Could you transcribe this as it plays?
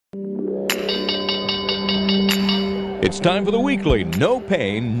It's time for the weekly No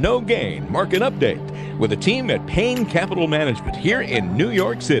Pain, No Gain market update with a team at Payne Capital Management here in New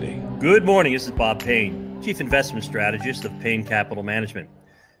York City. Good morning. This is Bob Payne, Chief Investment Strategist of Payne Capital Management.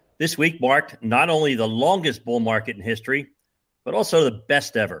 This week marked not only the longest bull market in history, but also the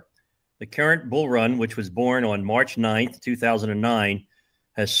best ever. The current bull run, which was born on March 9th, 2009,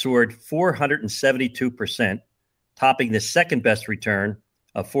 has soared 472%, topping the second best return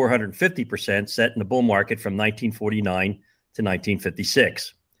of 450% set in the bull market from 1949 to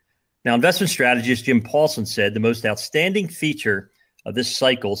 1956. Now, investment strategist Jim Paulson said the most outstanding feature of this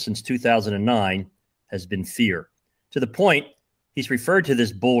cycle since 2009 has been fear. To the point, he's referred to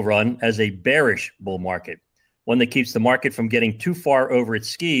this bull run as a bearish bull market, one that keeps the market from getting too far over its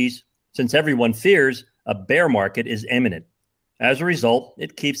skis, since everyone fears a bear market is imminent. As a result,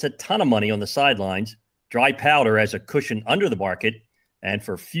 it keeps a ton of money on the sidelines, dry powder as a cushion under the market, and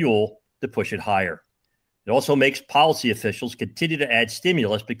for fuel to push it higher. It also makes policy officials continue to add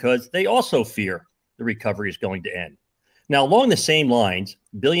stimulus because they also fear the recovery is going to end. Now, along the same lines,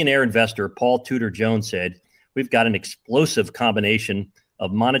 billionaire investor Paul Tudor Jones said, "We've got an explosive combination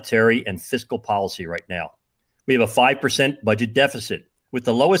of monetary and fiscal policy right now. We have a 5% budget deficit with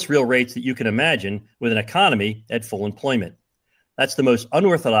the lowest real rates that you can imagine with an economy at full employment. That's the most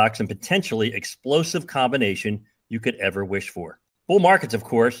unorthodox and potentially explosive combination you could ever wish for." Bull markets, of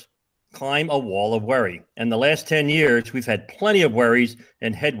course, climb a wall of worry. And the last 10 years, we've had plenty of worries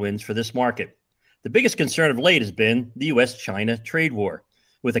and headwinds for this market. The biggest concern of late has been the U.S.-China trade war,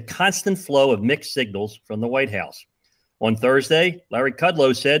 with a constant flow of mixed signals from the White House. On Thursday, Larry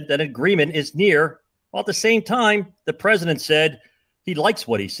Kudlow said that agreement is near, while at the same time, the president said he likes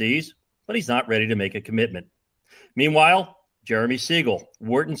what he sees, but he's not ready to make a commitment. Meanwhile, Jeremy Siegel,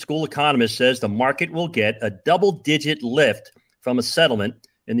 Wharton School economist, says the market will get a double-digit lift from a settlement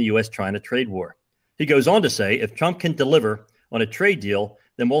in the U.S.-China trade war. He goes on to say if Trump can deliver on a trade deal,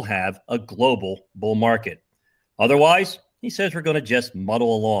 then we'll have a global bull market. Otherwise, he says we're going to just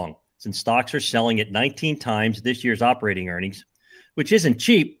muddle along, since stocks are selling at 19 times this year's operating earnings, which isn't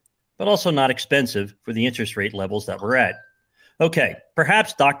cheap, but also not expensive for the interest rate levels that we're at. Okay,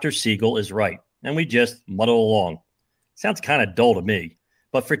 perhaps Dr. Siegel is right, and we just muddle along. Sounds kind of dull to me.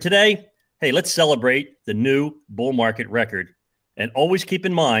 But for today, hey, let's celebrate the new bull market record. And always keep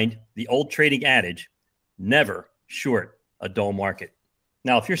in mind the old trading adage, never short a dull market.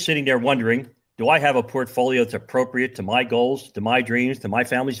 Now, if you're sitting there wondering, do I have a portfolio that's appropriate to my goals, to my dreams, to my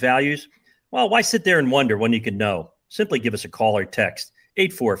family's values? Well, why sit there and wonder when you can know? Simply give us a call or text,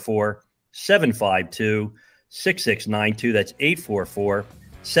 844-752-6692. That's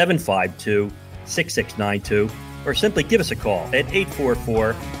 844-752-6692. Or simply give us a call at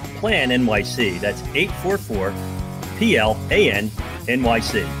 844-PLAN-NYC. That's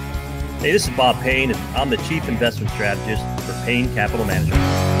 844-PLAN-NYC. Hey, this is Bob Payne, and I'm the Chief Investment Strategist for Payne Capital Management.